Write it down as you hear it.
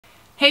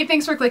Hey,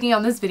 thanks for clicking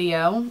on this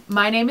video.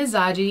 My name is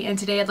Zaji, and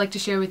today I'd like to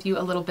share with you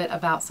a little bit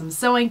about some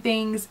sewing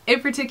things. In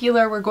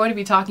particular, we're going to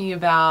be talking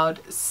about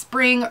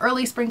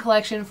early spring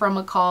collection from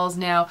McCall's.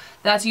 Now,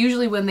 that's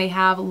usually when they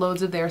have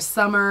loads of their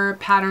summer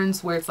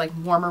patterns where it's like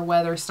warmer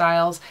weather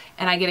styles,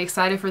 and I get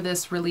excited for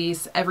this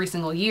release every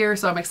single year,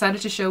 so I'm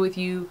excited to show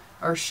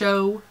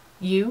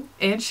you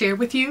and share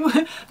with you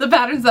the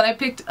patterns that I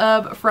picked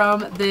up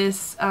from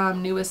this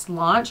newest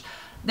launch.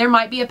 There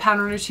might be a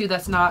pattern or two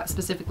that's not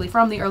specifically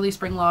from the early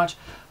spring launch,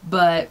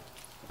 but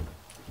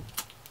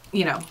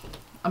you know,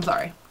 I'm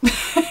sorry.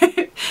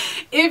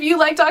 If you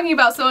like talking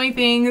about sewing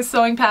things,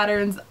 sewing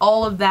patterns,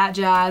 all of that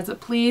jazz,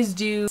 please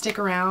do stick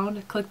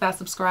around, click that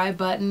subscribe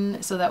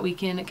button so that we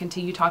can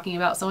continue talking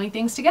about sewing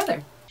things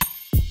together.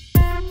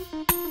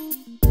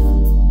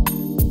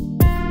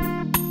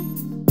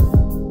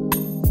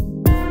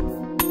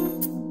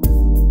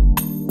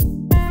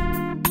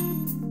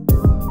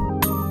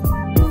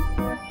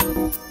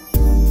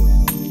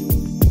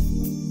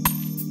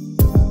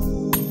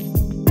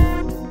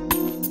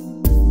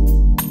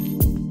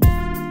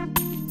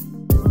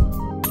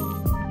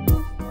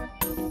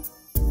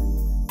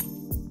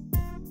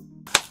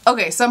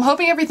 Okay, so I'm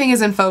hoping everything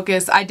is in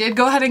focus. I did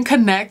go ahead and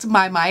connect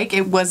my mic.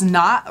 It was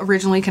not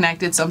originally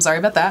connected, so I'm sorry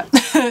about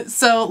that.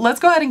 So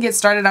let's go ahead and get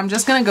started. I'm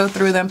just gonna go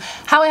through them,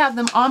 how I have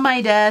them on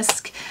my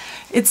desk.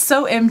 It's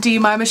so empty.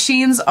 My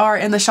machines are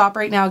in the shop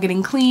right now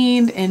getting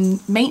cleaned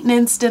and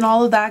maintenanced and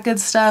all of that good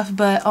stuff,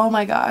 but oh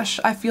my gosh,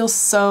 I feel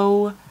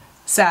so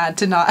sad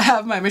to not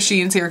have my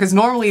machines here because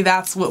normally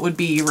that's what would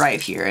be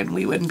right here and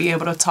we wouldn't be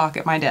able to talk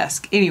at my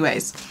desk.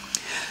 Anyways,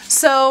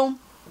 so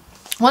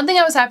one thing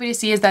I was happy to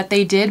see is that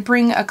they did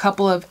bring a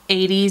couple of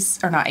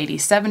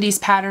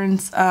 70s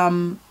patterns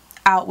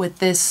out with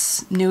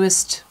this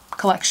newest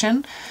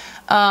collection.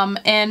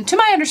 And to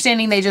my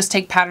understanding, they just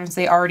take patterns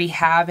they already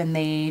have and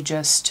they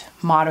just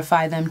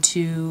modify them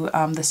to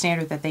the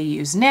standard that they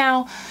use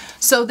now.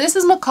 So this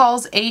is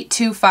McCall's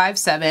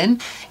 8257.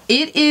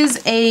 It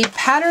is a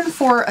pattern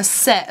for a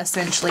set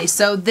essentially.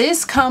 So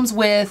this comes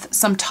with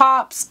some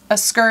tops, a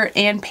skirt,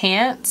 and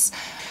pants.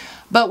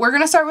 But we're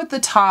gonna start with the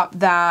top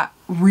that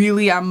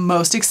really I'm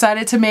most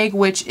excited to make,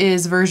 which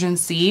is version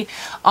C.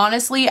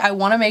 Honestly, I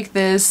wanna make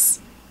this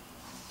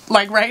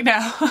like right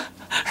now.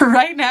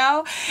 Right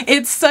now,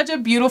 it's such a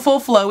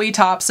beautiful flowy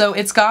top. So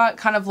it's got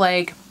kind of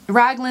like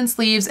raglan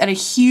sleeves and a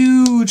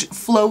huge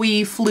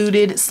flowy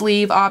fluted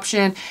sleeve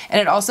option. And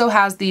it also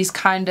has these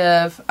kind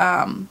of,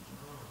 I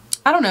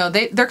don't know,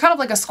 they're kind of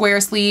like a square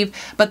sleeve,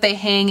 but they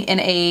hang in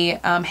a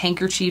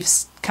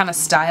handkerchief kind of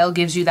style,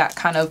 gives you that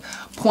kind of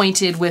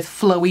pointed with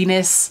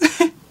flowiness.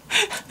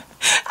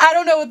 I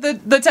don't know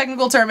what the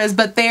technical term is,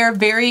 but they're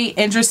very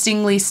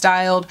interestingly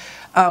styled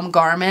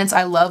garments.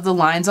 I love the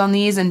lines on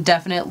these and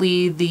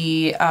definitely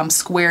the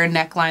square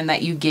neckline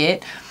that you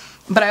get.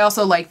 But I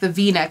also like the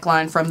V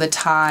neckline from the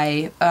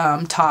tie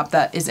top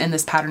that is in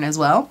this pattern as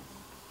well.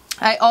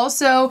 I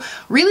also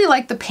really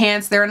like the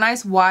pants. They're a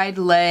nice wide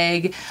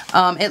leg.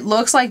 It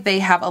looks like they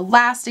have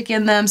elastic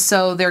in them,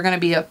 so they're going to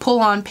be a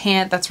pull-on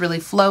pant that's really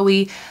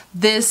flowy.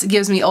 This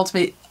gives me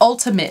ultimate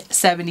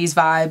 70s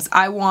vibes.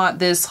 I want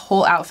this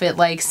whole outfit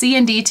like C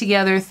and D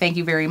together. Thank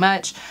you very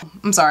much.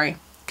 I'm sorry,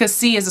 because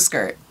C is a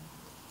skirt.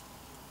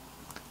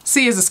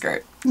 C is a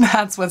skirt.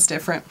 That's what's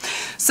different.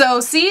 So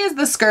C is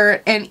the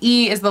skirt and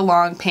E is the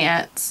long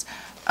pants.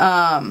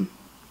 I'm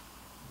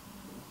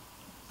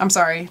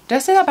sorry, did I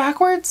say that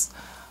backwards?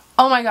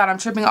 Oh my god, I'm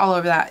tripping all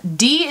over that.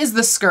 D is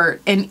the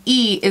skirt and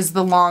E is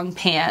the long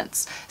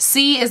pants.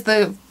 C is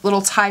the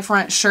little tie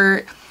front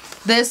shirt.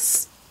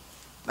 This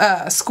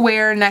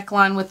square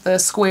neckline with the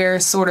square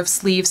sort of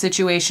sleeve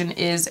situation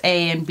is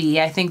A and B.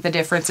 I think the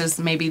difference is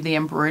maybe the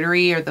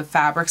embroidery or the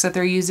fabrics that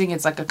they're using.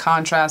 It's like a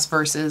contrast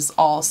versus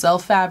all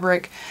self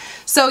fabric.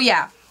 So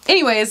yeah.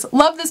 Anyways,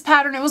 love this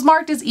pattern. It was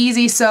marked as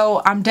easy,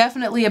 so I'm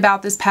definitely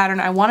about this pattern.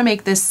 I want to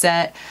make this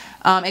set.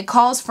 It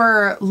calls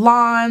for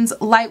lawns,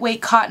 lightweight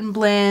cotton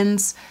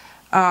blends,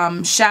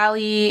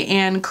 challis,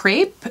 and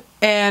crepe.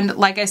 And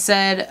like I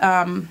said,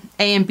 A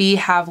and B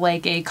have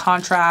like a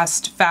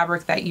contrast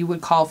fabric that you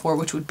would call for,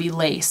 which would be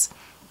lace.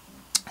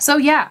 So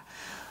yeah,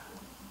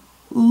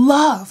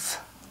 love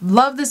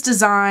this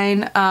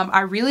design.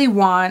 I really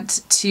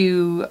want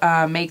to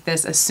make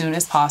this as soon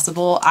as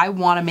possible. I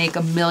want to make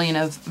a million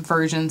of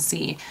version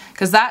C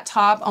because that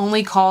top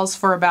only calls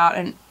for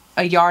about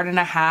a yard and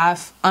a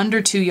half,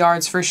 under 2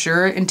 yards for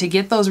sure. And to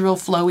get those real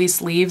flowy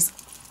sleeves,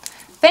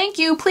 thank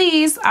you,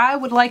 please. I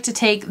would like to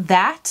take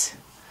that.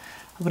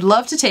 I would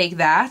love to take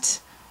that.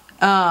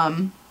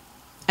 And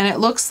it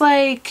looks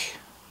like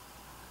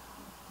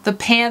the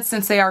pants,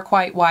 since they are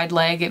quite wide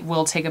leg, it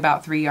will take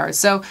about 3 yards.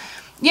 So,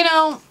 you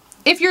know,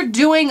 if you're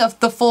doing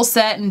the full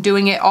set and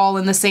doing it all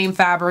in the same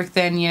fabric,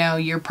 then, you know,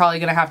 you're probably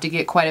going to have to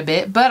get quite a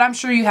bit. But I'm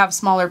sure you have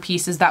smaller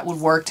pieces that would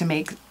work to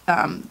make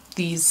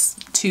these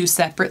two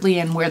separately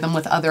and wear them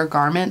with other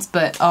garments.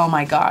 But oh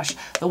my gosh,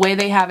 the way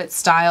they have it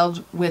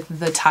styled with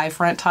the tie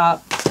front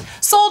top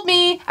sold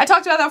me. I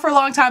talked about that for a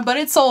long time, but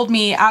it sold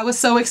me. I was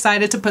so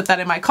excited to put that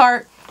in my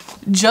cart.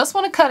 Just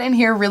want to cut in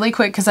here really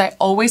quick because I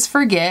always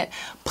forget.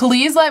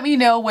 Please let me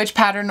know which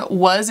pattern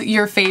was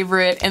your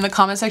favorite in the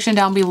comment section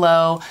down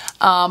below.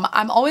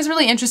 I'm always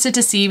really interested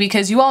to see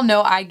because you all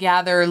know I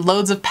gather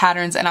loads of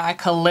patterns and I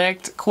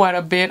collect quite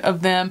a bit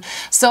of them.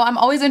 So I'm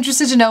always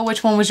interested to know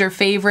which one was your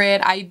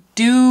favorite. I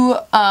do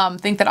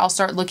think that I'll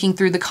start looking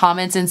through the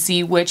comments and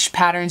see which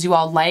patterns you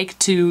all like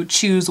to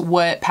choose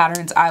what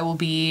patterns I will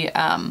be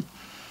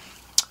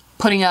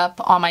putting up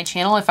on my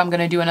channel if I'm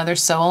going to do another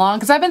sew along,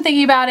 because I've been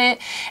thinking about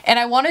it and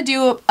I want to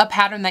do a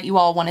pattern that you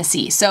all want to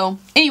see. So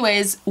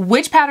anyways,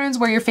 which patterns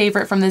were your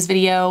favorite from this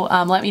video?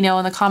 Let me know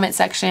in the comment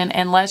section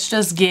and let's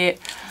get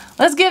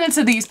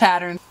into these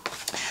patterns.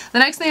 The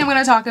next thing I'm going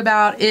to talk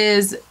about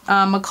is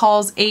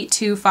McCall's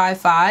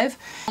 8255.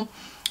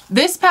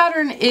 This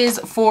pattern is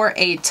for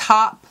a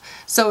top.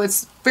 So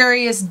it's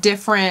various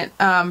different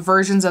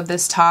versions of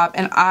this top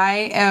and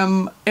I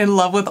am in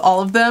love with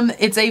all of them.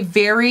 It's a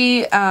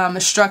very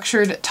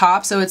structured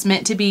top, so it's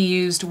meant to be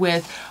used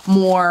with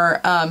more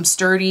not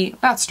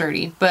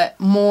sturdy, but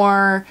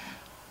more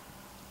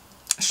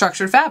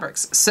structured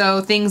fabrics.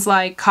 So things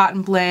like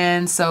cotton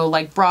blends, so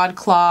like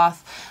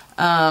broadcloth,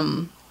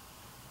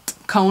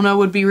 Kona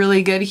would be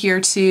really good here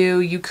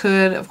too. You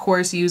could, of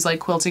course, use like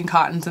quilting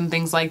cottons and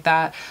things like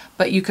that,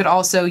 but you could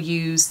also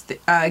use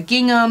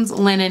ginghams,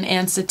 linen,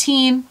 and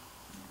sateen.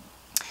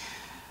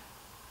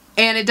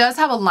 And it does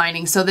have a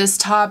lining, so this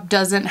top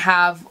doesn't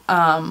have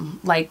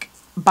like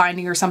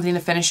binding or something to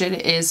finish it.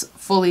 It is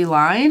fully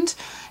lined,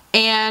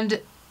 and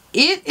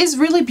it is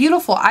really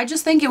beautiful. I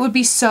just think it would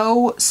be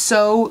so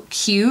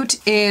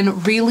cute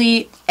in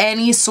really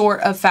any sort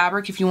of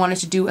fabric. If you wanted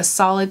to do a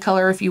solid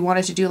color, if you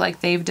wanted to do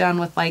like they've done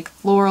with like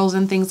florals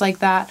and things like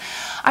that,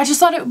 I just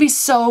thought it would be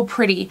so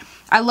pretty.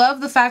 I love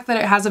the fact that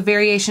it has a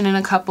variation in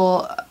a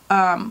couple,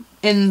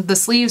 in the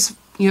sleeves.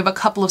 You have a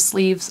couple of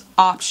sleeves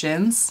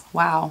options.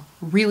 Wow,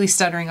 really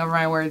stuttering over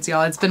my words,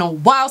 y'all. It's been a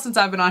while since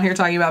I've been on here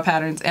talking about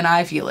patterns and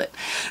I feel it.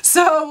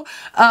 So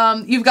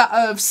you've got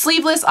a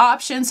sleeveless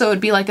option, so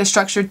it'd be like a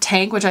structured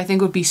tank, which I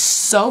think would be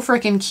so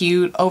freaking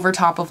cute over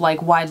top of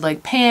like wide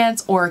leg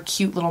pants or a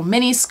cute little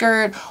mini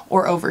skirt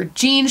or over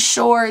jean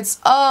shorts.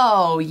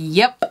 Oh,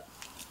 yep.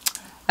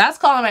 That's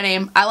calling my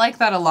name. I like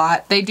that a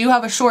lot. They do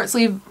have a short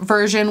sleeve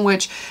version,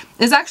 which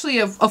is actually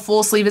a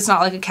full sleeve. It's not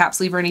like a cap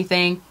sleeve or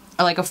anything.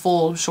 Like a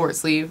full short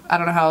sleeve. I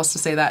don't know how else to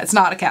say that. It's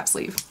not a cap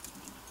sleeve.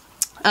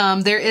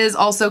 There is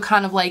also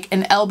kind of like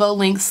an elbow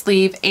length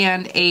sleeve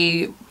and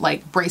a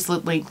like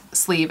bracelet length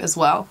sleeve as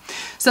well.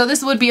 So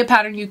this would be a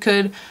pattern you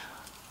could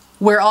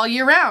wear all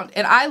year round.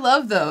 And I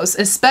love those,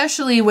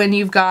 especially when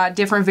you've got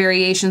different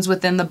variations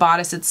within the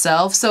bodice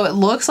itself. So it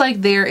looks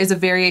like there is a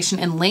variation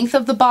in length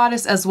of the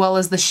bodice as well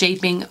as the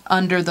shaping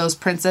under those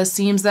princess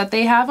seams that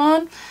they have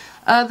on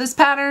this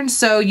pattern.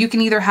 So you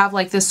can either have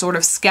like this sort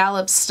of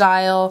scallop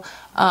style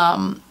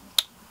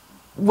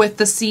with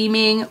the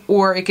seaming,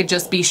 or it could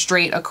just be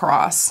straight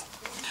across.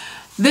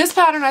 This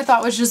pattern I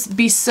thought would just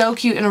be so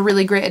cute and a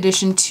really great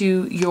addition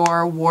to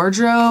your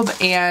wardrobe,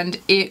 and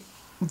it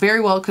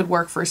very well could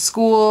work for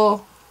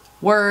school,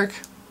 work,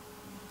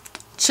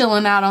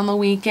 chilling out on the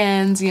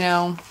weekends, you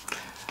know.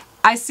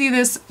 I see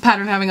this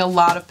pattern having a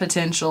lot of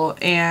potential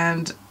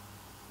and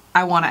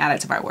I want to add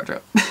it to my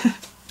wardrobe.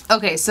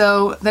 Okay,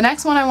 so the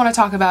next one I want to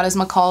talk about is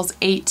McCall's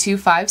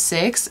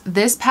 8256.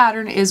 This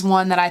pattern is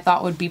one that I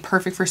thought would be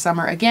perfect for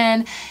summer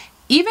again.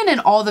 Even in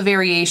all the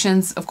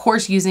variations, of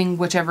course, using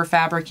whichever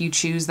fabric you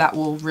choose, that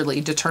will really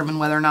determine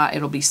whether or not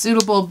it'll be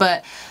suitable.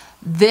 But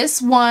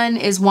this one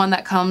is one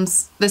that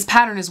comes, this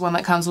pattern is one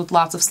that comes with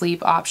lots of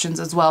sleeve options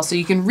as well. So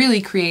you can really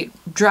create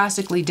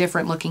drastically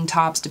different looking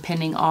tops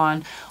depending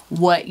on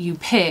what you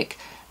pick,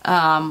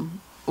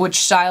 which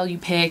style you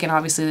pick, and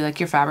obviously like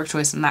your fabric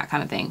choice and that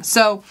kind of thing.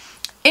 So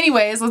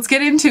anyways, let's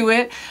get into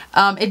it.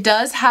 It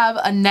does have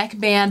a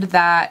neckband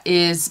that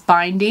is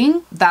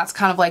binding. That's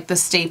kind of like the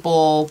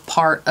staple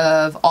part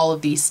of all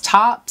of these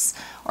tops,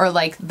 or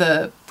like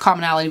the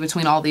commonality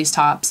between all these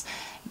tops.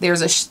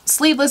 There's a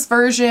sleeveless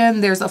version,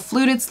 there's a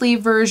fluted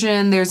sleeve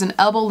version, there's an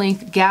elbow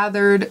length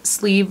gathered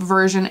sleeve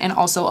version, and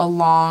also a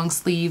long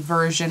sleeve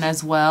version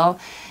as well.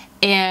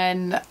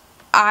 And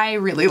I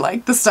really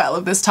like the style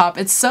of this top.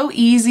 It's so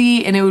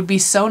easy and it would be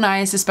so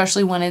nice,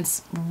 especially when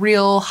it's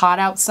real hot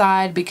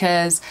outside,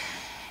 because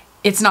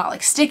it's not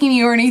like sticking to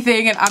you or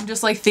anything. And I'm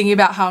just like thinking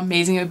about how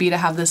amazing it would be to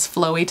have this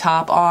flowy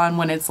top on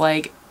when it's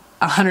like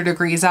 100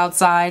 degrees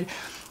outside.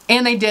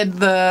 And they did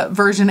the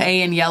version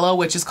A in yellow,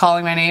 which is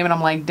calling my name, and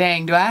I'm like,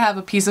 dang, do I have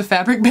a piece of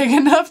fabric big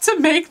enough to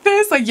make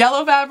this? Like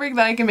yellow fabric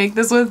that I can make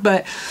this with?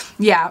 But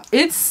yeah,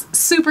 it's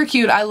super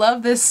cute. I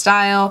love this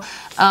style.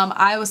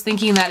 I was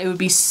thinking that it would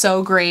be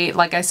so great,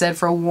 like I said,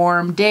 for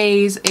warm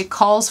days. It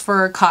calls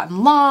for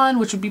cotton lawn,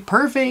 which would be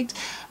perfect.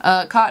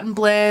 Cotton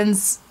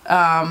blends,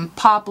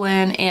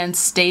 poplin, and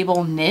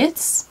stable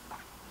knits.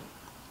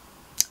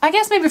 I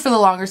guess maybe for the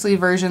longer sleeve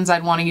versions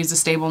I'd want to use a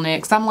stable knit,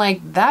 because I'm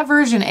like, that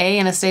version A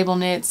in a stable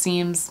knit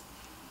seems,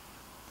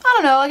 I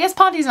don't know, I guess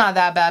Ponte's not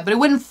that bad, but it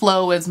wouldn't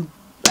flow as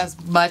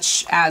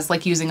much as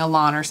like using a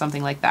lawn or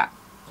something like that.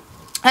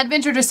 I'd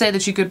venture to say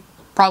that you could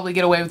probably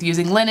get away with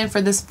using linen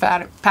for this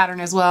pattern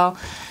as well,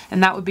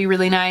 and that would be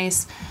really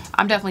nice.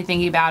 I'm definitely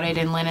thinking about it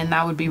in linen.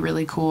 That would be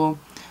really cool.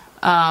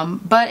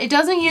 But it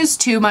doesn't use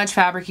too much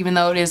fabric, even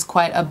though it is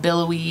quite a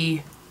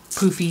billowy,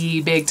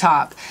 poofy, big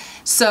top.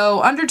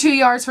 So under 2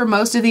 yards for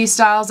most of these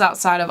styles,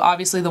 outside of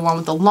obviously the one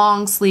with the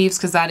long sleeves,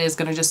 because that is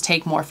going to just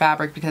take more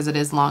fabric because it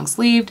is long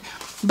sleeved.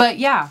 But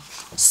yeah,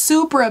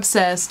 super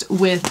obsessed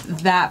with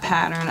that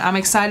pattern. I'm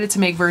excited to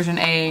make version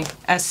A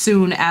as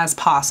soon as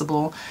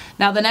possible.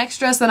 Now the next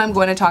dress that I'm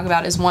going to talk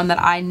about is one that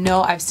I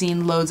know I've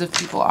seen loads of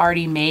people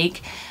already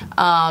make,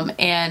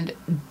 and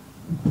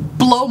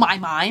blow my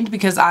mind,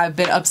 because I've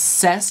been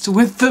obsessed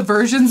with the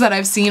versions that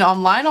I've seen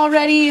online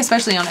already,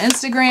 especially on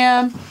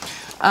Instagram.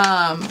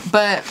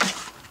 But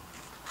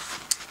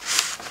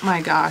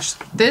my gosh,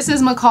 this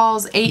is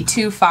McCall's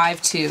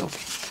 8252.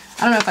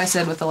 I don't know if I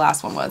said what the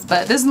last one was,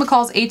 but this is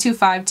McCall's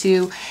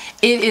 8252.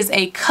 It is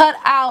a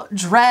cutout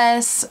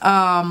dress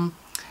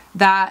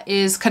that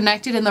is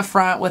connected in the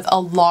front with a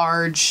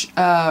large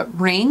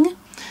ring.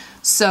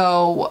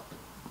 So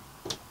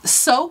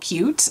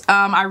cute.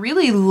 I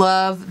really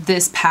love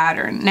this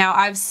pattern. Now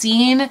I've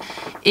seen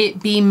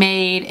it be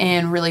made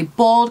in really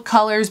bold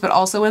colors, but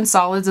also in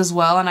solids as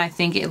well, and I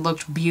think it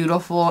looked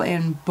beautiful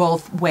in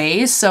both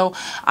ways. So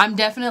I'm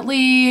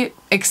definitely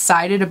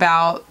excited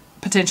about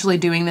potentially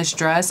doing this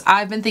dress.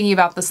 I've been thinking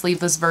about the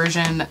sleeveless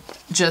version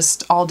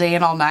just all day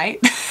and all night.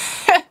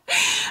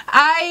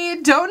 I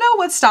don't know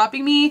what's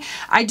stopping me.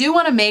 I do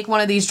want to make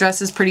one of these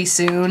dresses pretty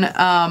soon.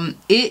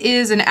 It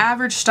is an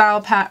average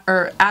style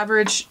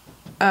average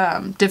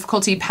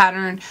difficulty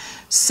pattern,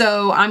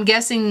 so I'm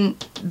guessing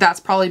that's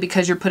probably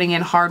because you're putting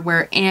in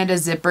hardware and a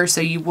zipper,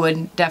 so you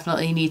would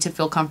definitely need to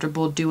feel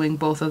comfortable doing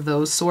both of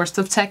those sorts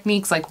of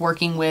techniques, like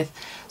working with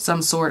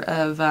some sort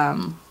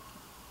of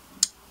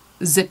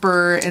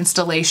zipper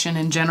installation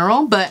in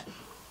general. But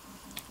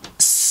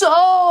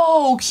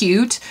so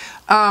cute.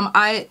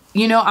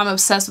 I'm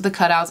obsessed with the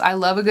cutouts. I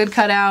love a good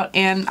cutout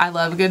and I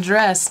love a good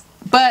dress.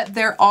 But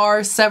there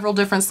are several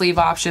different sleeve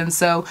options.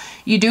 So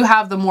you do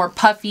have the more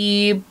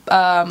puffy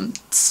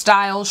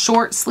style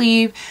short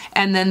sleeve,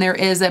 and then there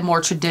is a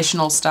more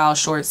traditional style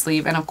short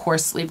sleeve, and of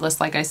course sleeveless,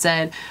 like I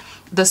said.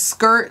 The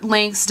skirt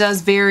lengths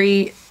does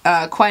vary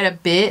quite a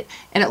bit,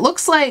 and it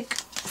looks like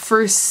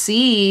for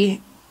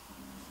C,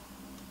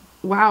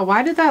 wow,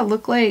 why did that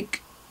look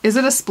like, is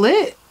it a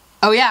split?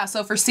 Oh yeah,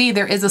 so for C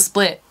there is a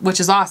split, which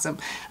is awesome.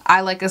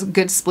 I like a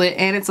good split,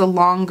 and it's a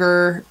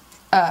longer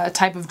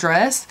type of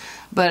dress,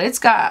 but it's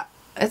got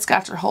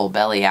your whole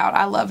belly out.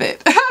 I love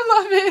it. I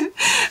love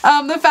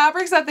it. The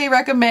fabrics that they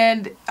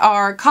recommend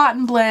are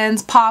cotton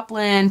blends,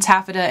 poplin,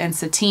 taffeta, and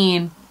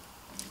sateen.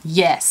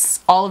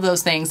 Yes, all of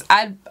those things.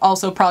 I'd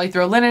also probably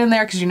throw linen in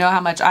there because you know how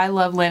much I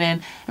love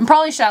linen, and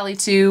probably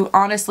challis too.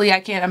 Honestly, I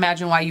can't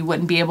imagine why you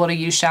wouldn't be able to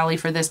use challis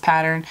for this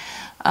pattern,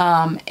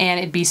 and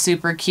it'd be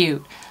super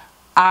cute.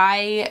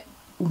 I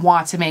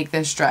want to make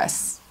this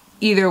dress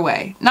either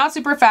way. Not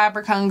super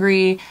fabric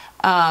hungry.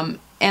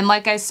 And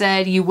like I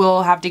said, you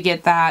will have to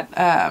get that,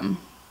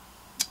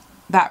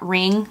 that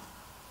ring,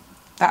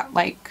 that,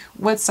 like,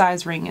 what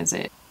size ring is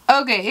it?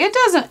 Okay, it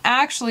doesn't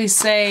actually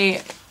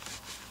say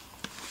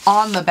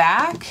on the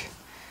back.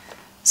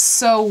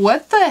 So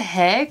what the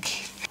heck?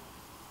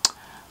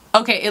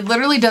 Okay, it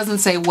literally doesn't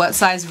say what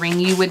size ring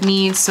you would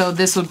need. So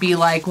this would be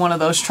like one of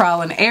those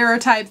trial and error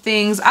type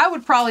things. I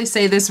would probably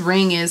say this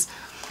ring is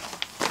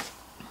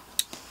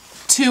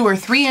 2 or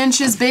 3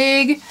 inches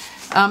big.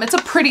 It's a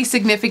pretty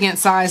significant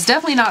size.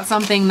 Definitely not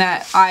something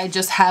that I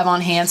just have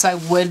on hand, so I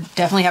would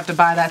definitely have to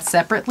buy that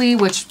separately,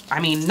 which, I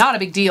mean, not a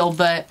big deal,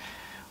 but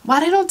why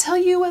they don't tell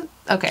you what?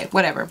 Okay,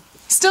 whatever.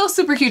 Still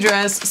super cute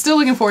dress. Still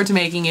looking forward to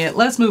making it.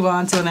 Let's move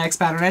on to the next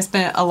pattern. I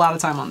spent a lot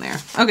of time on there.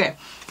 Okay.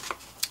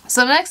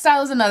 So the next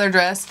style is another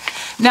dress.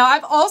 Now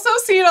I've also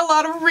seen a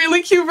lot of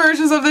really cute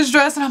versions of this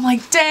dress, and I'm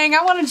like, dang,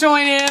 I want to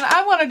join in.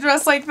 I want a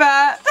dress like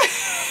that.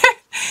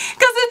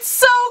 Because it's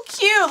so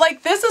cute.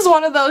 Like, this is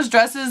one of those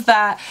dresses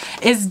that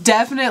is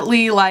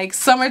definitely like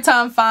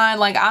summertime fine.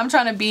 Like, I'm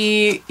trying to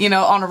be, you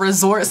know, on a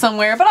resort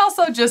somewhere, but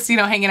also just, you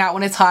know, hanging out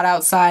when it's hot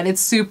outside. It's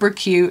super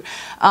cute.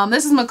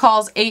 This is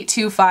McCall's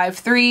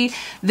 8253.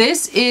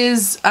 This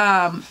is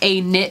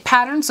a knit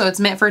pattern, so it's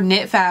meant for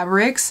knit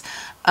fabrics.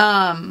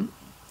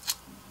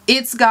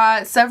 It's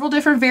got several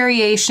different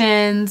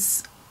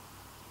variations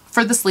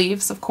for the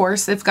sleeves, of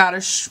course. It's got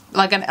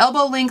like an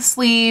elbow length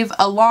sleeve,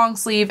 a long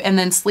sleeve, and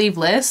then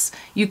sleeveless.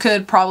 You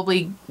could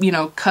probably, you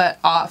know, cut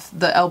off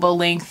the elbow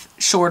length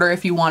shorter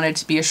if you wanted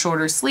to be a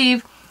shorter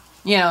sleeve,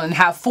 you know, and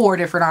have 4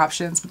 different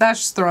options, but that's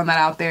just throwing that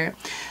out there.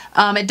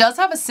 It does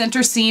have a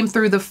center seam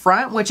through the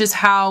front, which is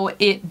how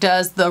it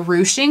does the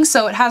ruching.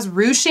 So it has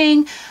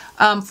ruching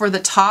for the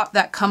top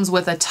that comes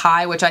with a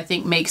tie, which I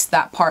think makes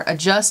that part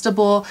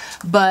adjustable.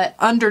 But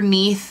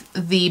underneath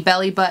the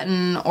belly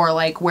button, or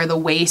like where the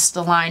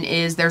waistline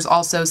is, there's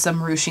also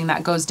some ruching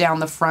that goes down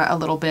the front a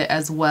little bit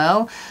as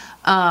well.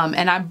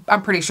 And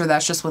I'm pretty sure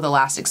that's just with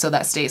elastic, so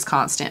that stays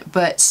constant.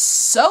 But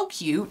so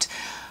cute.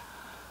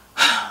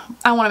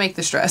 I want to make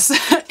this dress.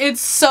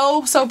 It's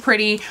so, so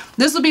pretty.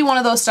 This would be one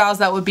of those styles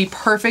that would be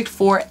perfect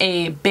for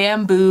a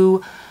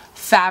bamboo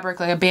fabric,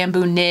 like a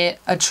bamboo knit,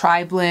 a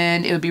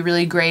tri-blend. It would be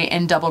really great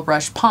in double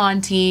brush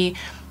ponte,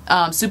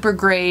 super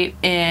great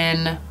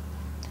in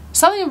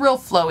something real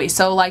flowy.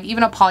 So like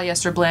even a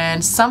polyester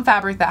blend, some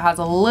fabric that has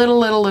a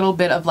little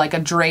bit of like a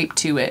drape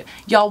to it.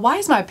 Y'all, why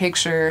is my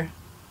picture,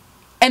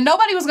 and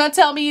nobody was gonna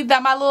tell me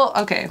that my little,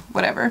 okay,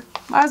 whatever.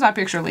 Why is my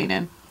picture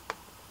leaning?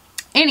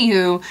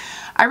 Anywho,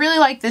 I really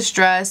like this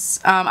dress.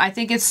 I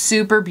think it's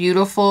super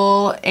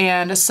beautiful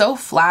and so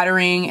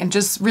flattering and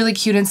just really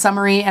cute and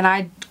summery, and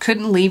I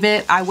couldn't leave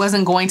it. I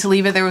wasn't going to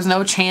leave it. There was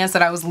no chance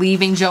that I was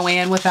leaving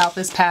Joann without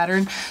this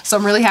pattern. So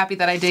I'm really happy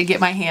that I did get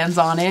my hands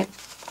on it.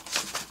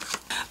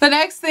 The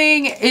next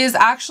thing is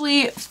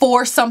actually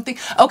for something.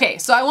 Okay,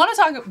 so I want to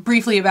talk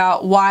briefly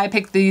about why I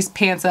picked these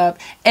pants up.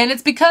 And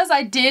it's because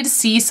I did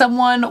see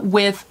someone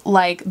with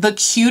like the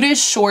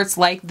cutest shorts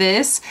like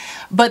this,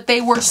 but they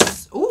were,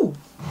 ooh,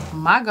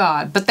 my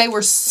God, but they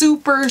were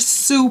super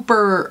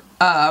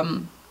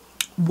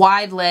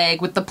wide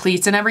leg with the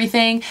pleats and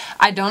everything.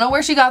 I don't know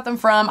where she got them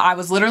from. I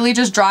was literally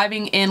just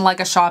driving in like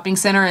a shopping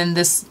center and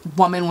this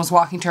woman was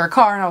walking to her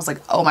car and I was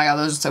like, oh my God,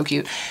 those are so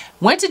cute.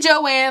 Went to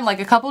Joann like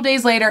a couple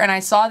days later and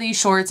I saw these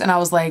shorts and I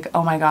was like,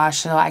 oh my gosh,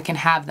 so I can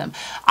have them.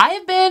 I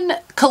have been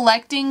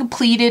collecting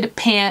pleated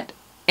pant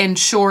and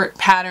short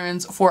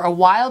patterns for a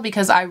while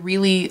because I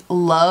really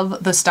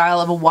love the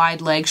style of a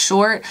wide leg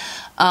short.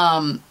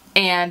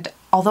 And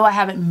although I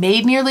haven't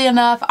made nearly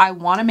enough, I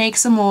want to make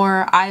some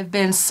more. I've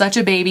been such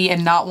a baby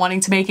and not wanting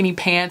to make any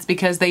pants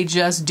because they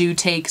just do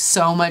take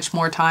so much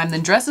more time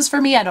than dresses for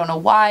me. I don't know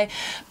why,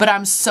 but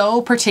I'm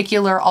so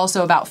particular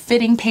also about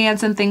fitting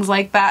pants and things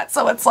like that.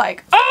 So it's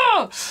like,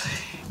 oh,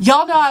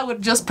 y'all know I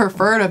would just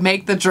prefer to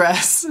make the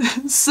dress.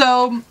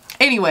 So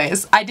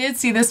anyways, I did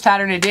see this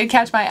pattern. It did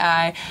catch my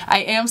eye. I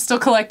am still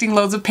collecting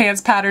loads of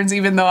pants patterns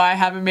even though I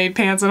haven't made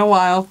pants in a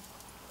while.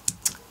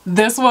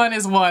 This one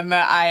is one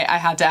that I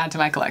had to add to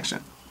my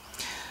collection.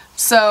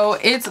 So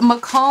it's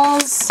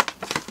McCall's,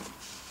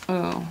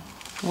 oh,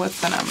 what's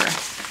the number?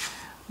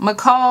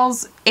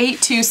 McCall's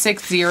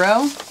 8260.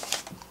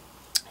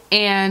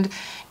 And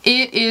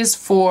it is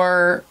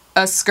for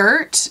a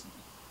skirt.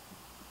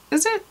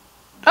 Is it?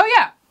 Oh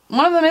yeah,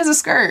 one of them is a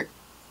skirt.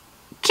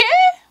 Okay,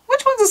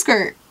 which one's a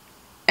skirt?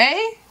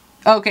 A?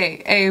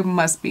 Okay, A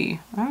must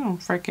be. I don't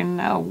freaking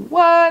know.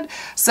 What?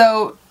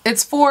 So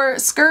it's for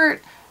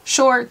skirt,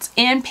 shorts,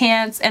 and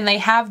pants, and they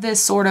have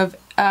this sort of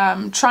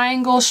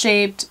triangle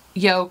shaped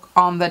yoke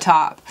on the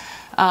top.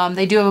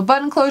 They do have a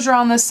button closure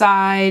on the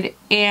side,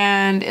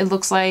 and it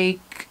looks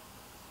like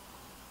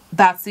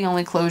that's the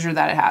only closure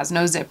that it has.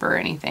 No zipper or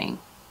anything.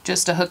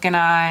 Just a hook and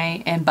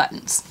eye and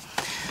buttons.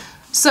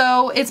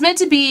 So it's meant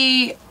to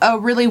be a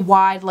really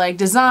wide leg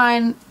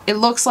design. It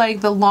looks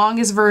like the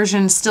longest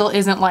version still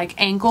isn't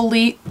like ankle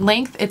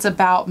length. It's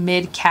about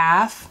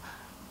mid-calf.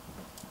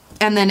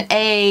 And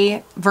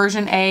then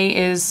version A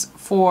is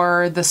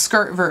for the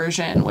skirt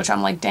version, which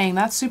I'm like, dang,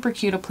 that's super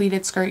cute. A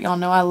pleated skirt. Y'all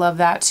know I love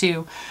that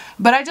too.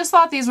 But I just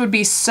thought these would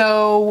be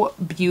so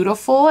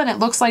beautiful. And it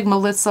looks like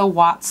Melissa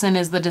Watson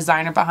is the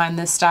designer behind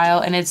this style.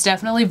 And it's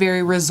definitely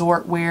very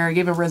resort wear,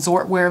 give a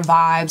resort wear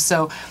vibe.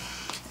 So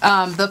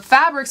the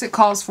fabrics it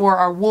calls for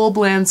are wool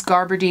blends,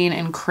 gabardine,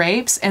 and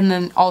crepes. And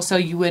then also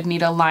you would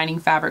need a lining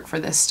fabric for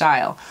this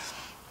style.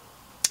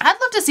 I'd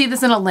love to see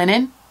this in a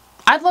linen.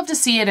 I'd love to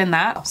see it in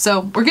that.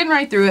 So we're getting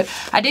right through it.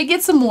 I did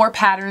get some more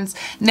patterns.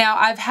 Now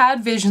I've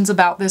had visions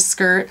about this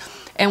skirt,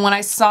 and when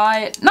I saw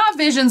it, not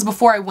visions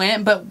before I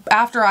went, but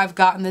after I've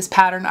gotten this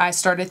pattern, I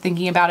started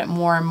thinking about it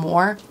more and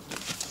more.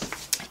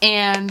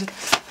 And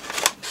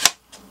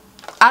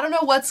I don't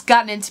know what's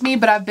gotten into me,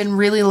 but I've been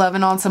really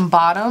loving on some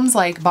bottoms,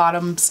 like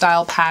bottom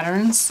style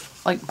patterns.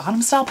 Like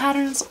bottom style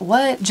patterns?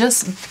 What?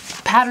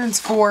 Just patterns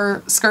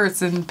for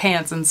skirts and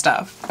pants and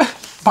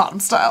stuff.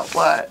 Bottom style,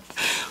 what?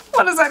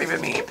 What does that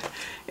even mean?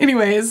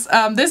 Anyways,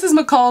 this is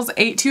McCall's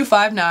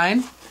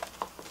 8259,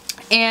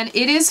 and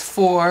it is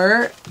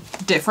for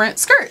different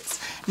skirts.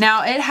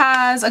 Now it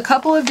has a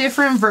couple of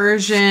different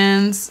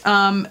versions.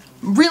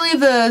 Really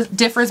the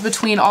difference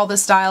between all the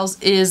styles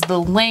is the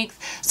length.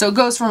 So it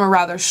goes from a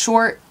rather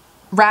short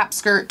wrap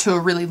skirt to a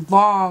really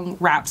long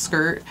wrap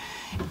skirt.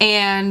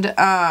 And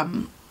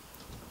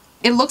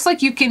it looks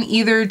like you can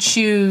either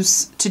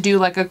choose to do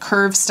like a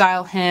curved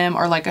style hem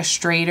or like a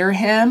straighter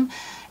hem.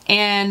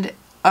 And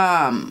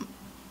a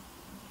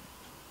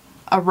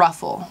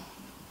ruffle.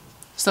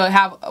 So I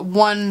have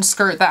one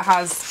skirt that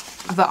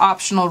has the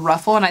optional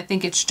ruffle, and I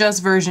think it's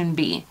just version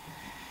B.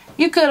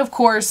 You could, of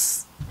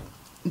course,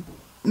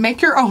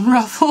 make your own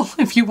ruffle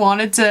if you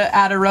wanted to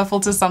add a ruffle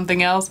to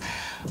something else,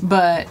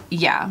 but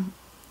yeah.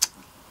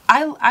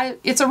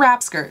 It's a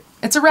wrap skirt.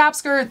 It's a wrap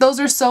skirt. Those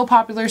are so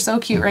popular, so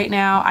cute right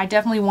now. I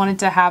definitely wanted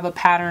to have a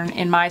pattern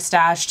in my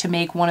stash to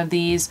make one of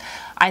these.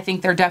 I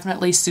think they're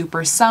definitely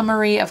super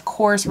summery. Of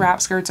course,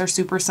 wrap skirts are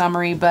super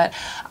summery, but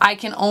I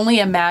can only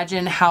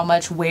imagine how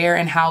much wear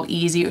and how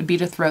easy it would be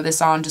to throw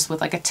this on just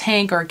with like a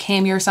tank or a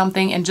cami or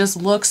something and just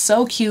look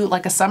so cute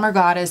like a summer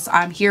goddess.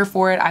 I'm here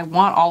for it. I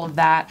want all of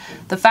that.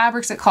 The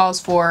fabrics it calls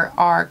for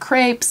are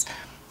crepes,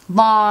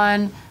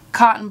 lawn,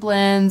 cotton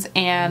blends,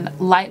 and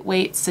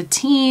lightweight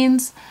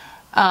satines.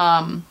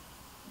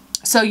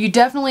 So you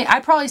definitely,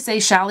 I'd probably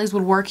say chalets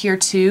would work here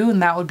too,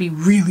 and that would be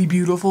really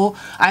beautiful.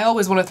 I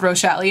always want to throw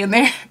challis in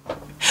there.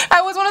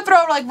 I always want to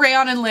throw like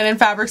rayon and linen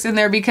fabrics in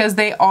there because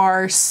they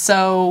are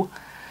so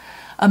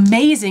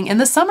amazing in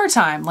the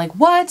summertime. Like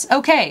what?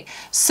 Okay,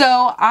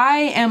 so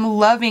I am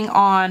loving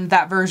on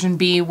that version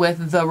B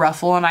with the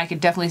ruffle, and I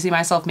could definitely see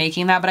myself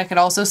making that, but I could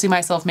also see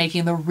myself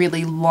making the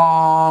really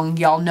long,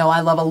 y'all know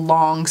I love a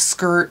long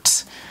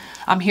skirt.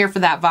 I'm here for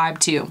that vibe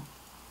too.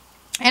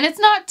 And it's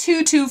not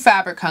too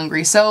fabric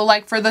hungry. So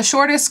like for the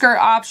shortest skirt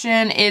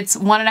option, it's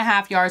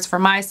 1.5 yards for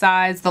my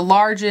size. The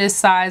largest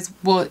size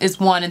is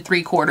 1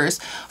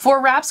 3/4. For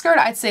a wrap skirt,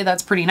 I'd say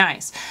that's pretty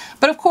nice.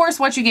 But of course,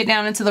 once you get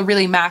down into the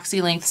really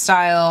maxi length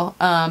style,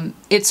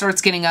 it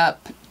starts getting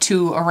up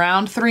to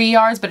around 3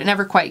 yards, but it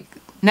never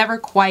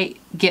quite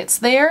gets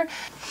there.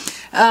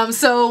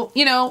 So,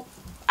 you know,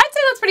 I'd say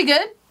that's pretty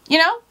good, you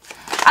know?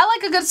 I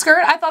like a good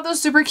skirt. I thought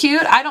those super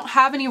cute. I don't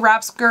have any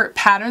wrap skirt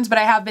patterns, but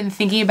I have been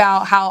thinking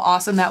about how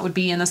awesome that would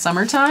be in the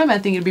summertime. I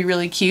think it'd be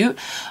really cute.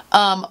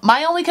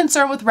 My only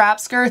concern with wrap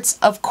skirts,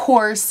 of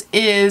course,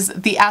 is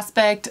the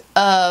aspect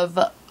of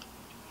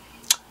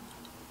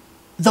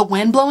the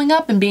wind blowing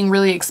up and being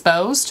really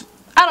exposed.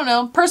 I don't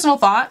know, personal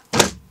thought.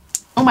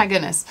 Oh my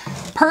goodness.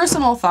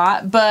 Personal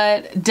thought,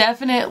 but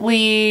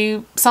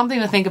definitely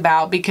something to think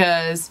about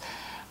because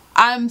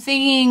I'm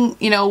thinking,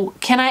 you know,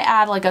 can I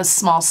add like a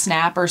small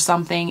snap or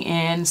something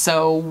in?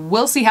 So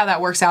we'll see how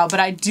that works out. But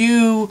I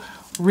do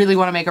really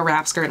want to make a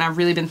wrap skirt, and I've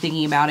really been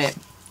thinking about it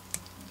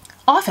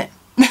often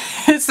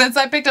since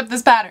I picked up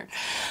this pattern.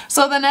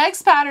 So the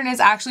next pattern is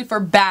actually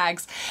for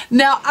bags.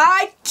 Now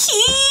I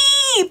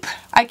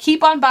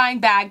keep on buying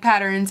bag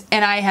patterns,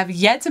 and I have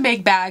yet to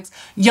make bags.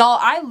 Y'all,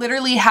 I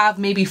literally have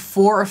maybe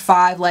 4 or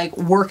 5 like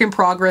work in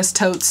progress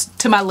totes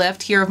to my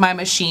left here of my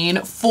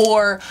machine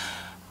for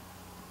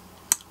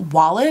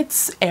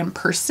wallets and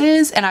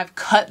purses, and I've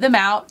cut them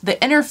out, the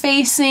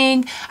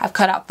interfacing, I've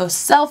cut out the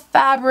self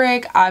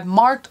fabric, I've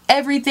marked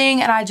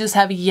everything, and I just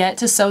have yet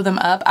to sew them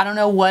up. I don't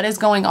know what is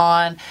going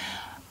on.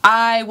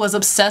 I was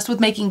obsessed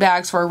with making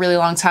bags for a really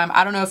long time.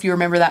 I don't know if you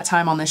remember that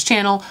time on this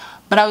channel,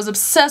 but I was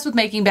obsessed with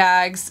making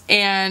bags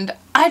and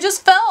I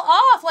just fell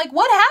off. Like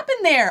what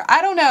happened there?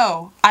 I don't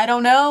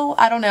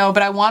know,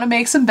 but I want to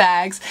make some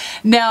bags.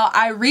 Now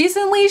I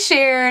recently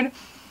shared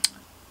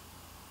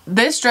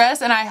this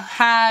dress, and I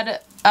had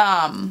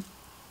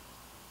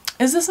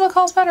is this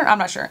McCall's pattern? I'm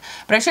not sure,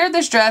 but I shared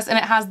this dress and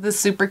it has this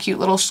super cute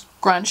little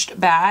scrunched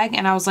bag,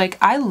 and I was like,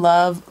 I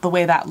love the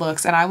way that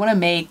looks and I want to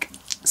make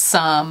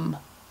some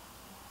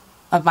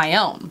of my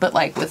own, but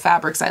like with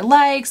fabrics I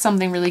like,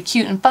 something really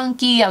cute and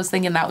funky. I was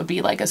thinking that would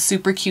be like a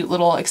super cute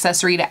little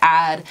accessory to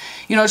add,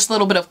 you know, just a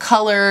little bit of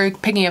color,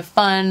 picking a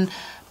fun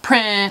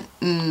print,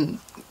 and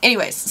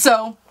anyways,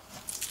 so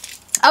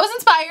I was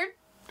inspired.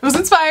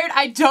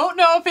 I don't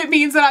know if it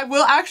means that I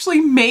will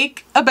actually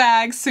make a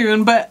bag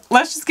soon, but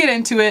let's just get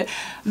into it.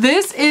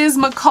 This is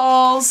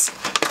McCall's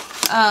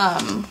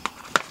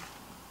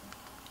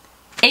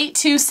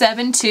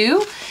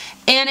 8272,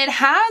 and it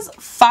has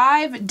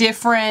 5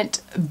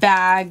 different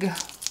bag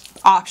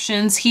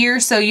options here.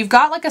 So you've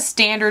got like a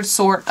standard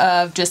sort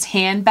of just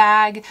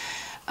handbag.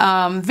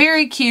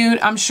 Very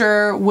cute. I'm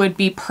sure would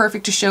be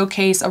perfect to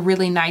showcase a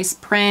really nice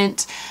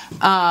print.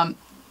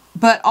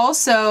 But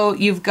also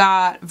you've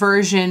got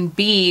version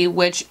B,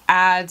 which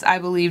adds, I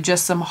believe,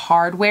 just some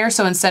hardware.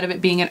 So instead of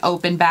it being an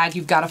open bag,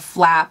 you've got a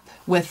flap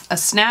with a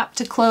snap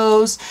to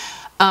close.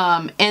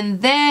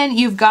 And then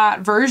you've got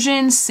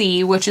version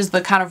C, which is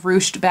the kind of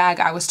ruched bag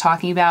I was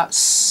talking about.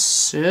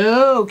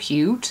 So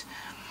cute.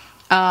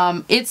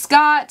 It's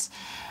got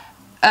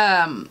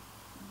a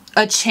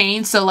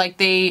chain. So like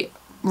they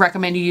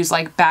recommend you use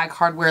like bag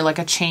hardware, like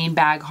a chain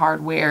bag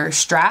hardware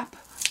strap.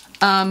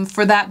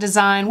 For that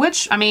design,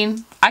 which, I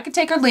mean, I could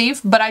take or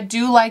leave, but I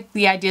do like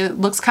the idea. It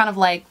looks kind of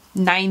like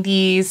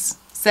 90s,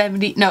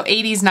 80s,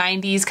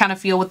 90s kind of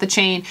feel with the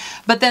chain.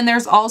 But then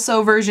there's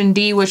also version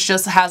D, which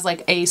just has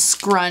like a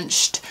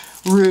scrunched,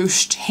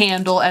 ruched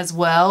handle as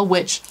well,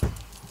 which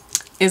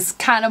is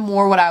kind of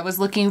more what I was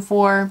looking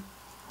for,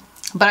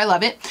 but I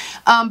love it.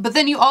 But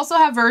then you also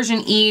have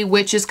version E,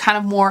 which is kind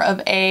of more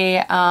of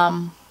a,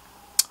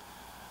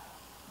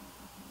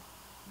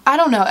 I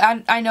don't know.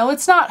 I know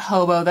it's not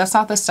hobo. That's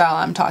not the style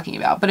I'm talking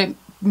about, but it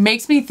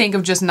makes me think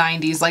of just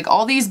 90s. Like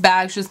all these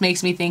bags just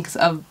makes me think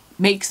of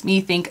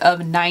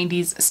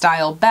 90s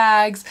style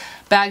bags.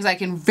 Bags I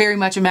can very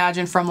much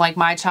imagine from like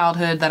my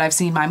childhood that I've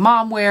seen my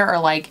mom wear, or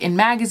like in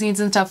magazines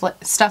and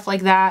stuff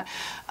like that.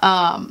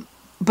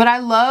 But I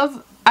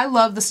love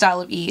the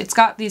style of E. It's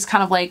got these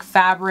kind of like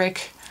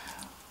fabric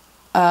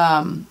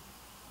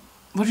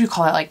what do you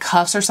call it, like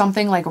cuffs or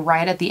something, like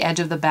right at the edge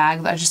of the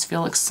bag that I just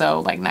feel looks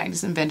so like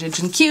 90s and vintage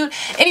and cute.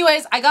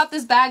 Anyways, I got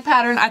this bag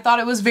pattern. I thought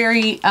it was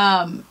very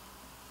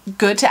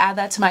good to add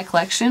that to my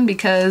collection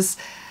because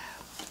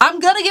I'm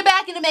gonna get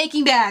back into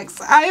making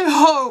bags. I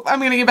hope I'm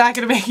gonna get back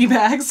into making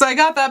bags. So I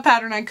got that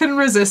pattern. I couldn't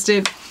resist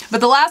it.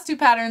 But the last two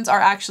patterns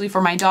are actually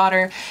for my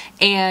daughter.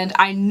 And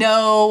I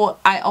know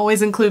I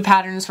always include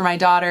patterns for my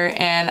daughter.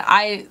 And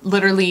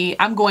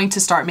I'm going to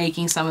start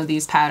making some of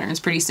these patterns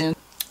pretty soon.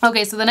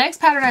 Okay, so the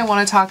next pattern I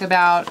want to talk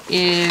about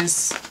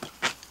is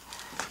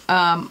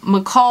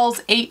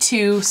McCall's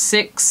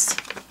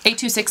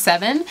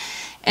 8267.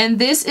 And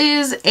this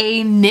is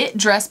a knit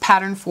dress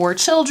pattern for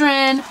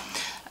children.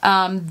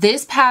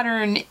 This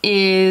pattern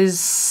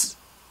is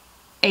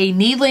a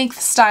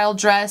knee-length style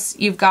dress.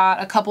 You've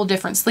got a couple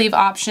different sleeve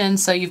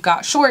options. So you've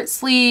got short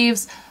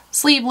sleeves,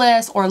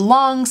 sleeveless, or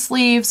long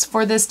sleeves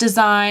for this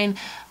design.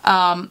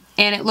 And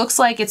it looks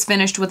like it's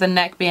finished with a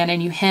neckband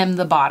and you hem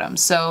the bottom.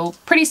 So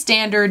pretty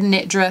standard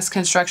knit dress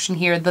construction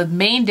here. The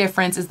main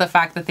difference is the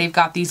fact that they've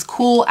got these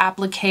cool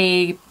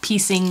applique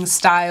piecing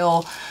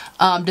style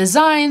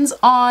designs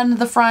on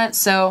the front.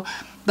 So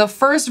the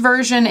first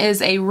version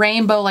is a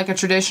rainbow, like a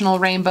traditional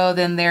rainbow.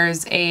 Then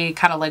there's a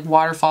kind of like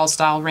waterfall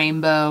style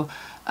rainbow.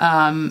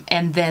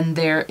 And then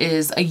there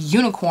is a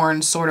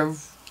unicorn sort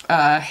of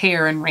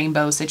hair and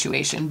rainbow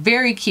situation.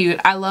 Very cute.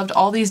 I loved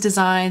all these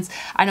designs.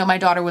 I know my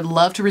daughter would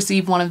love to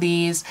receive one of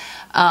these.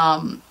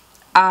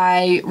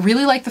 I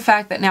really like the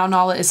fact that now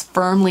Nala is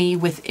firmly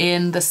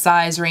within the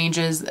size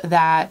ranges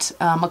that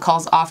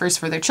McCall's offers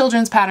for their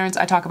children's patterns.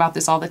 I talk about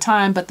this all the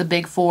time, but the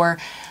big four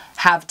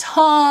have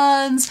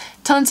tons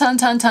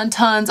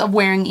of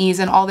wearing ease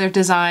in all their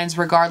designs,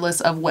 regardless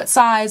of what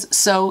size.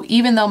 So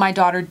even though my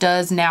daughter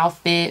does now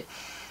fit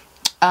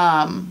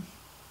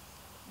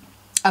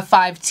a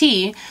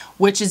 5T,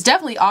 which is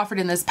definitely offered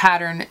in this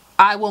pattern,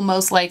 I will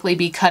most likely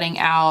be cutting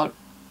out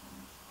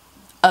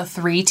a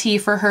 3T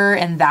for her,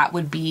 and that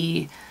would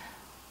be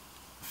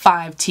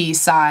 5T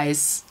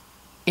size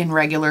in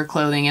regular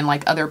clothing and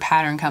like other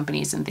pattern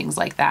companies and things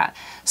like that.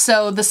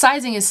 So the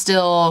sizing is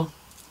still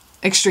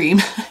extreme,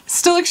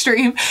 still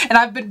extreme, and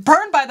I've been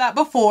burned by that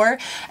before,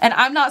 and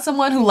I'm not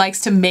someone who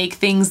likes to make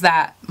things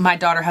that my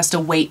daughter has to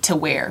wait to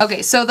wear.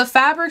 Okay, so the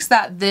fabrics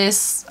that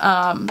this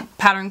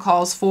pattern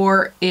calls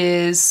for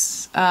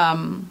is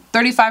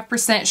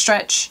 35%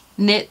 stretch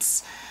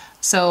knits,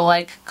 so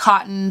like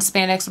cotton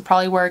spandex would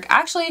probably work.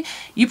 Actually,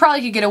 you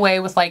probably could get away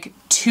with like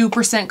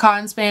 2%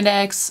 cotton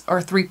spandex or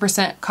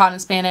 3% cotton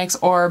spandex,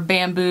 or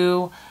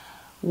bamboo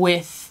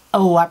with,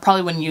 oh, I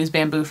probably wouldn't use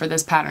bamboo for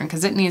this pattern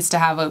because it needs to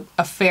have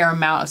a fair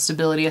amount of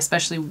stability,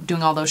 especially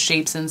doing all those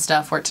shapes and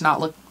stuff for it to not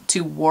look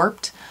too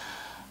warped.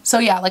 So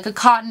yeah, like a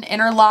cotton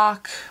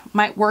interlock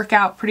might work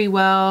out pretty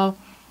well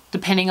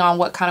depending on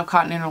what kind of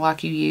cotton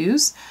interlock you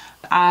use.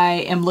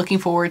 I am looking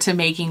forward to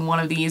making one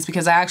of these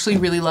because I actually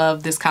really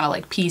love this kind of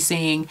like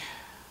piecing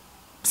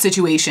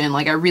situation.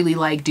 Like I really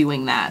like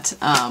doing that.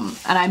 And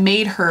I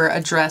made her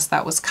a dress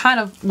that was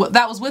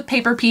with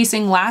paper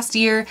piecing last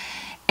year.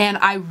 And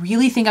I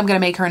really think I'm going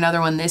to make her another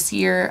one this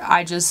year.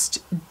 I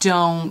just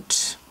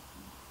don't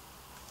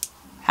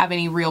have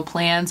any real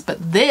plans,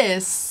 but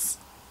this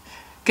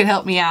could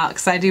help me out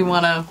because I do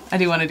want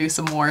to do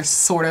some more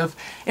sort of,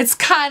 it's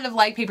kind of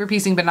like paper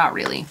piecing, but not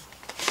really.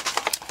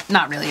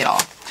 Not really at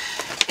all.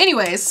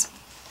 Anyways,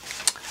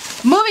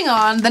 moving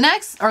on, the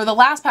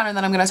last pattern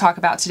that I'm going to talk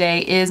about today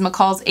is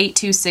McCall's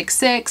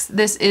 8266.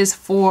 This is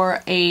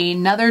for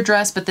another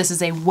dress, but this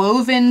is a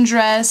woven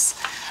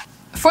dress.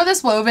 For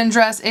this woven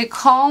dress, it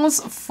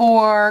calls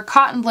for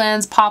cotton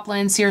blends,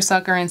 poplin,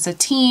 seersucker, and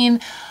sateen.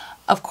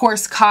 Of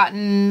course,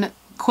 cotton,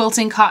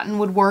 quilting cotton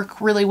would work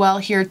really well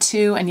here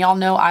too. And y'all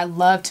know I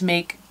love to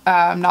make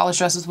knowledge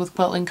dresses with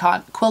quilting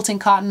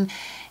cotton.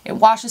 It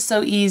washes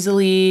so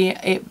easily.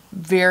 It's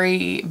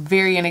very,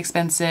 very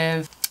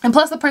inexpensive. And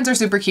plus the prints are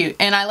super cute.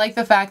 And I like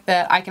the fact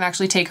that I can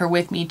actually take her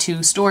with me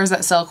to stores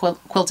that sell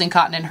quilting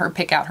cotton and her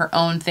pick out her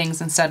own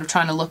things instead of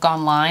trying to look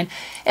online.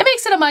 It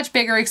makes it a much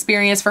bigger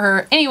experience for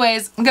her.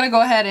 Anyways, I'm going to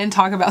go ahead and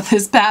talk about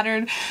this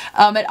pattern.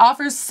 It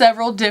offers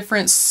several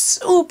different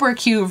super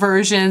cute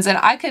versions and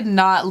I could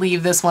not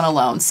leave this one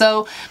alone.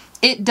 So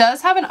it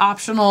does have an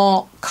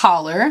optional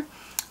collar.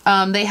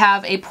 They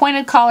have a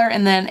pointed collar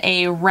and then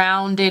a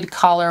rounded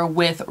collar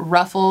with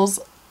ruffles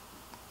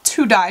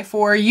to die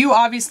for. You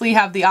obviously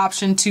have the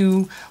option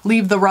to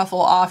leave the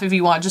ruffle off if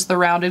you want just the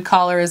rounded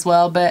collar as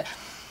well, but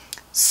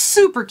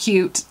super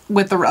cute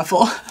with the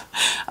ruffle.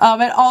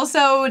 It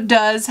also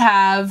does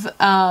have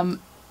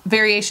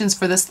variations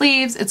for the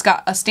sleeves. It's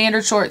got a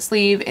standard short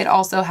sleeve. It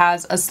also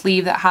has a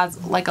sleeve that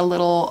has like a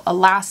little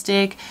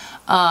elastic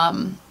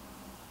on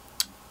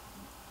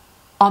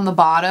the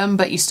bottom,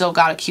 but you still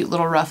got a cute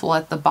little ruffle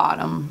at the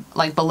bottom,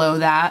 like below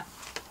that.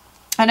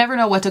 I never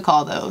know what to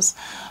call those,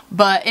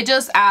 but it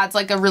just adds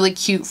like a really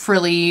cute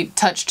frilly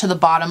touch to the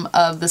bottom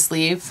of the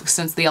sleeve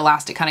since the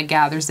elastic kind of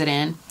gathers it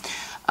in.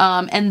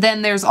 And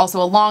then there's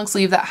also a long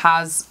sleeve that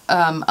has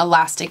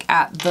elastic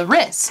at the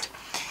wrist.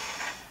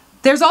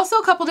 There's also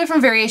a couple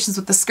different variations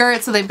with the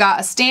skirt. So they've got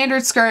a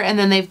standard skirt and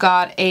then they've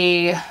got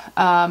a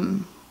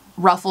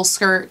ruffle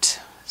skirt.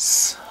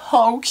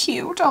 So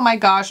cute. Oh my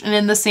gosh. And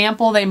in the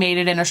sample, they made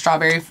it in a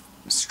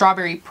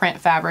strawberry print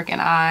fabric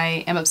and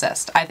I am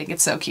obsessed. I think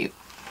it's so cute.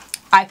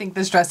 I think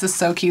this dress is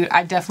so cute.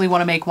 I definitely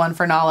want to make one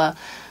for Nala.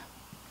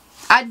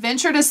 I'd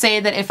venture to say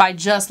that if I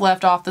just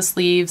left off the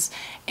sleeves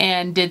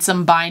and did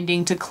some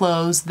binding to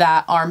close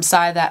that arm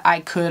side, that I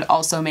could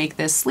also make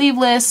this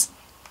sleeveless,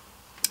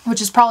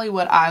 which is probably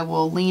what I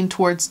will lean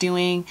towards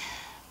doing.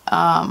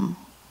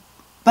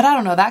 But I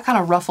don't know, that kind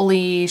of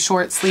ruffly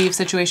short sleeve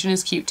situation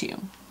is cute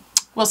too.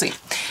 We'll see.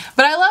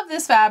 But I love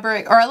this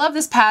fabric, or I love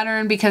this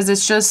pattern because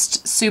it's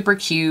just super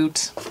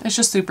cute. It's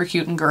just super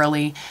cute and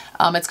girly.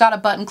 It's got a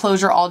button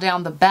closure all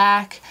down the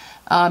back.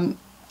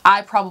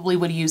 I probably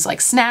would use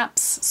like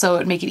snaps, so it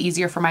would make it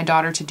easier for my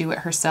daughter to do it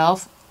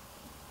herself.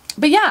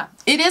 But yeah,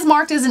 it is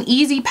marked as an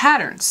easy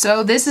pattern.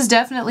 So this is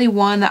definitely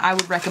one that I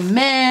would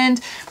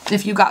recommend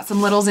if you got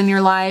some littles in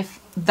your life.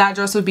 That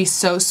dress would be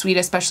so sweet,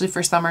 especially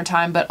for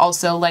summertime. But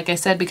also, like I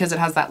said, because it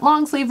has that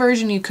long sleeve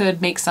version, you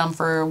could make some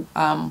for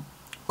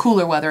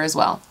cooler weather as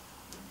well.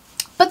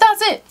 But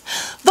that's it.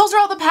 Those are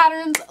all the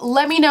patterns.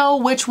 Let me know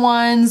which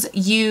ones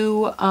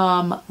you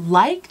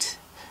liked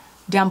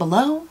down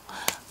below.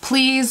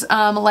 Please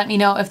let me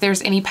know if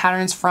there's any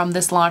patterns from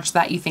this launch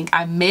that you think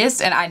I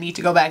missed and I need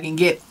to go back and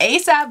get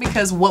ASAP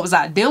because what was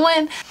I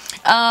doing?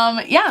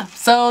 Yeah,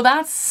 so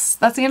that's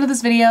the end of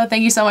this video.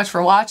 Thank you so much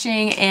for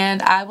watching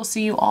and I will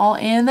see you all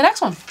in the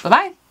next one.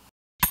 Bye-bye.